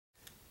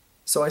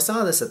So I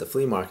saw this at the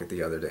flea market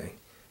the other day.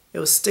 It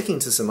was sticking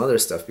to some other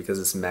stuff because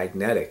it's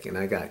magnetic, and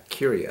I got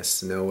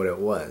curious to know what it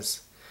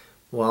was.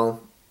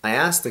 Well, I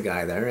asked the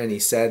guy there, and he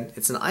said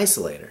it's an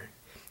isolator.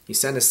 You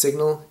send a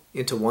signal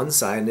into one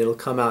side and it'll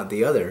come out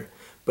the other,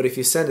 but if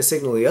you send a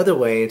signal the other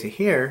way into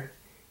here,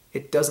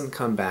 it doesn't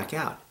come back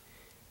out.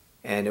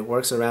 And it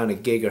works around a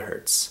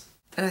gigahertz.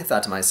 And I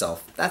thought to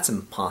myself, that's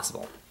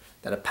impossible.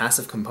 That a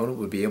passive component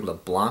would be able to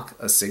block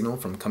a signal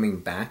from coming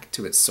back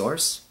to its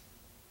source?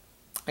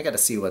 I gotta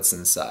see what's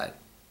inside.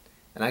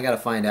 And I gotta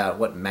find out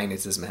what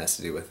magnetism has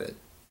to do with it.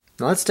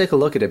 Now let's take a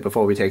look at it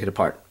before we take it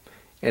apart.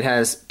 It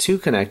has two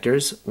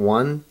connectors,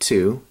 1,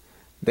 2.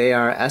 They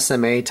are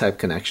SMA type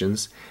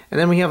connections. And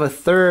then we have a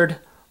third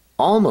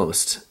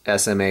almost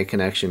SMA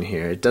connection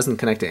here. It doesn't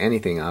connect to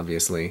anything,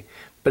 obviously,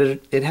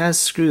 but it has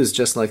screws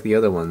just like the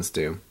other ones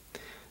do.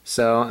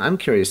 So I'm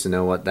curious to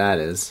know what that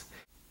is.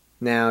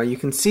 Now you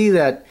can see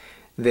that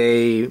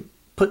they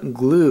put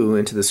glue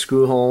into the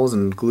screw holes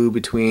and glue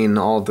between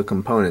all of the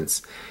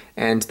components.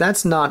 And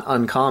that's not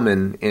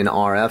uncommon in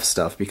RF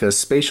stuff because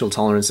spatial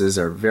tolerances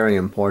are very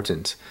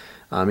important.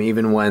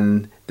 Even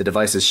when the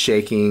device is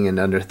shaking and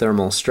under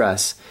thermal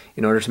stress,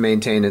 in order to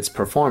maintain its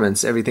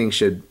performance, everything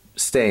should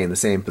stay in the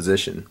same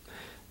position.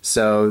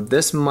 So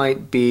this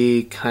might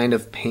be kind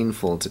of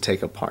painful to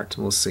take apart.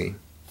 We'll see.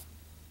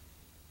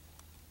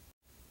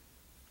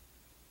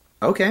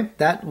 Okay,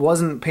 that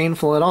wasn't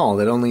painful at all.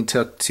 It only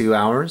took 2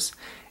 hours,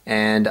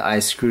 and I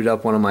screwed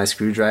up one of my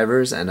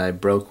screwdrivers and I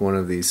broke one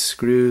of these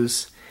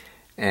screws,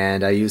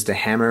 and I used a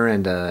hammer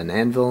and an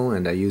anvil,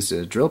 and I used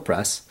a drill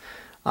press.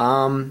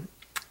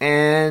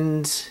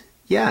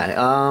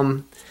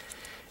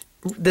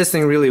 This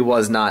thing really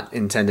was not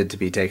intended to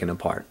be taken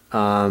apart.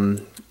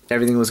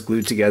 Everything was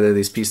glued together.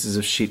 These pieces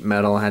of sheet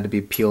metal had to be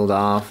peeled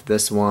off.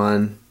 This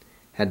one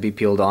had to be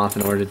peeled off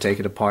in order to take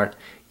it apart.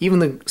 Even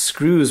the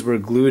screws were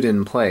glued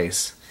in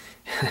place.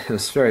 It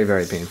was very,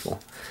 very painful.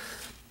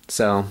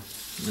 So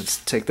let's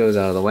take those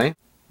out of the way.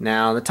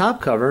 Now the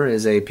top cover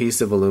is a piece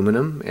of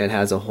aluminum. It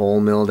has a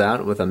hole milled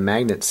out with a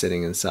magnet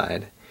sitting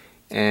inside.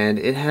 And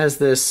it has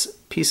this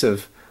piece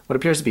of what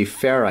appears to be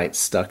ferrite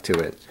stuck to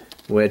it,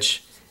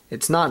 which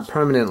it's not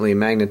permanently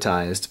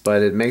magnetized,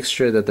 but it makes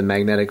sure that the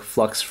magnetic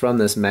flux from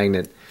this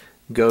magnet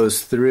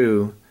goes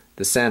through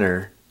the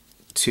center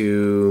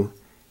to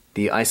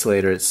the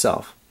isolator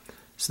itself.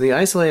 So the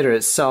isolator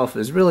itself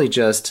is really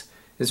just,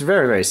 it's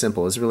very, very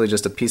simple. It's really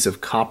just a piece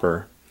of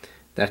copper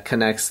that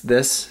connects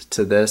this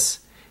to this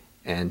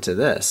and to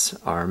this,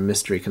 our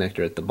mystery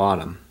connector at the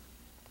bottom.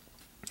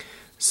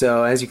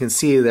 So as you can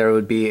see, there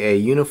would be a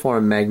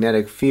uniform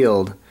magnetic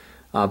field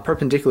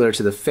perpendicular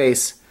to the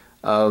face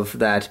of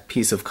that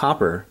piece of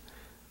copper.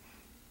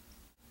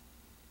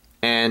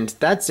 And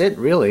that's it,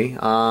 really.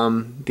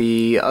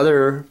 The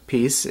other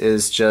piece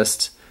is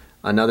just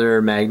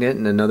another magnet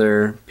and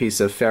another piece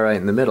of ferrite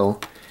in the middle.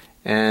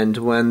 And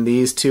when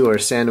these two are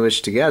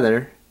sandwiched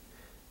together,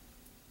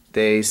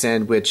 they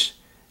sandwich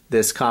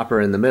this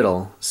copper in the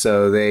middle,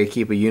 so they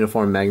keep a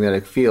uniform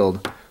magnetic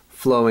field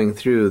flowing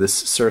through this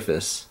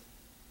surface.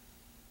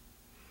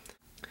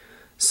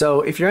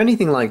 So if you're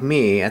anything like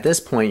me, at this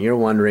point you're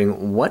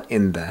wondering, what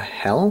in the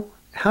hell?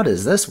 How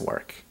does this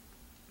work?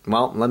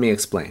 Well, let me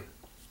explain.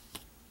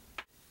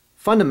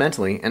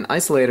 Fundamentally, an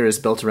isolator is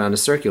built around a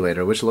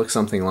circulator, which looks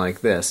something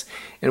like this.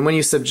 And when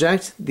you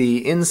subject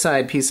the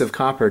inside piece of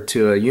copper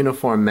to a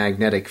uniform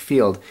magnetic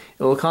field,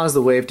 it will cause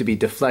the wave to be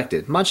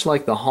deflected, much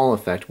like the Hall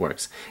effect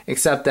works.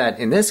 Except that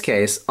in this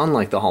case,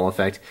 unlike the Hall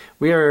effect,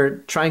 we are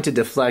trying to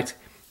deflect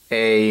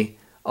a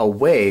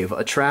wave,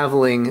 a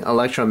traveling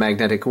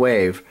electromagnetic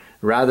wave,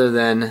 rather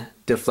than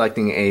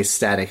deflecting a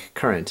static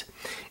current.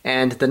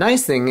 And the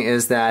nice thing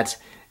is that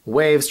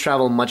waves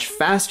travel much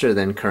faster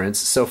than currents,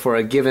 so for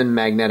a given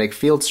magnetic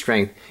field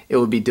strength, it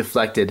will be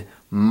deflected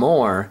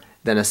more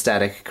than a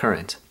static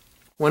current.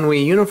 When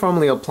we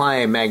uniformly apply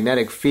a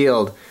magnetic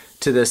field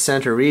to the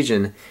center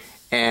region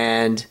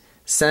and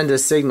send a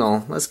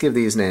signal, let's give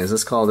these names,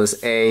 let's call this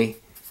A,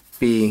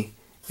 B,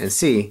 and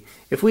C.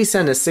 If we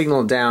send a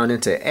signal down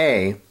into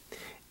A,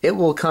 it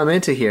will come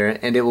into here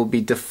and it will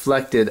be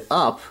deflected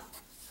up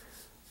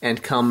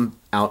and come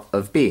out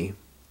of B.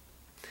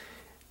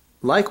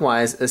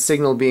 Likewise, a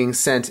signal being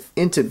sent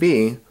into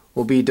B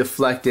will be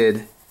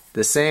deflected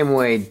the same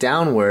way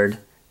downward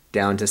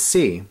down to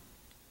C.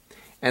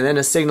 And then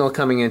a signal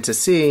coming into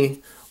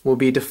C will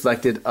be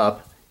deflected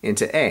up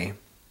into A.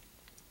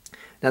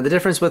 Now the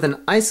difference with an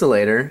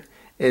isolator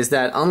is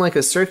that unlike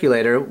a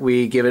circulator,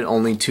 we give it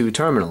only two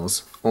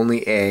terminals,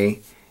 only A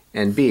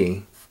and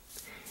B.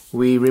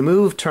 We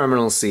remove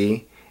terminal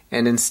C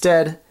and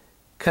instead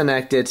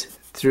connect it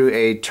through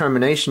a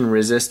termination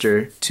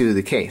resistor to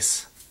the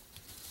case.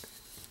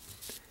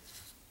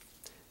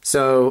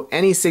 So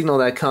any signal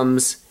that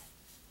comes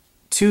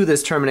to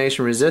this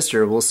termination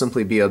resistor will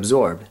simply be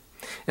absorbed.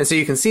 And so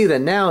you can see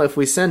that now if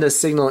we send a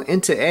signal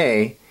into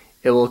A,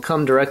 it will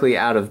come directly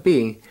out of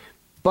B,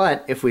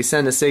 but if we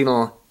send a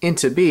signal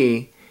into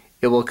B,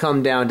 it will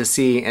come down to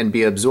C and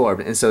be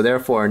absorbed, and so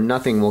therefore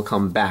nothing will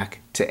come back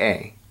to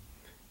A.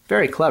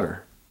 Very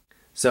clever.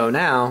 So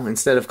now,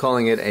 instead of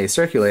calling it a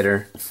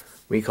circulator,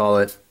 we call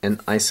it an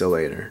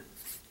isolator.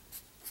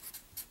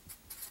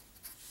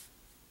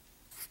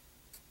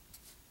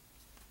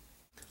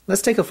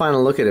 Let's take a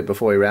final look at it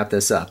before we wrap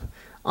this up.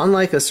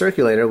 Unlike a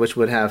circulator, which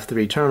would have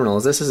 3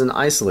 terminals, this is an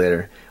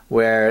isolator,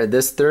 where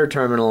this third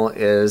terminal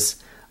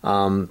is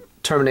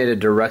terminated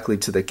directly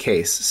to the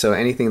case, so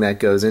anything that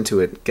goes into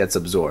it gets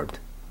absorbed.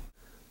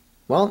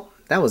 Well,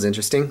 that was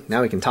interesting.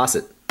 Now we can toss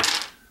it.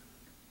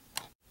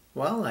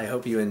 Well, I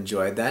hope you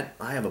enjoyed that.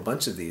 I have a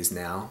bunch of these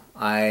now.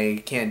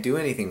 I can't do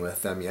anything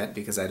with them yet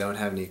because I don't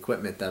have any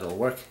equipment that'll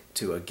work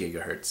to a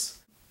gigahertz.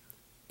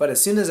 But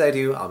as soon as I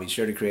do, I'll be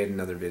sure to create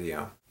another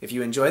video. If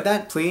you enjoyed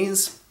that,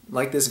 please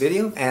like this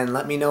video and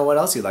let me know what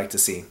else you'd like to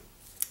see.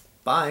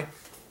 Bye!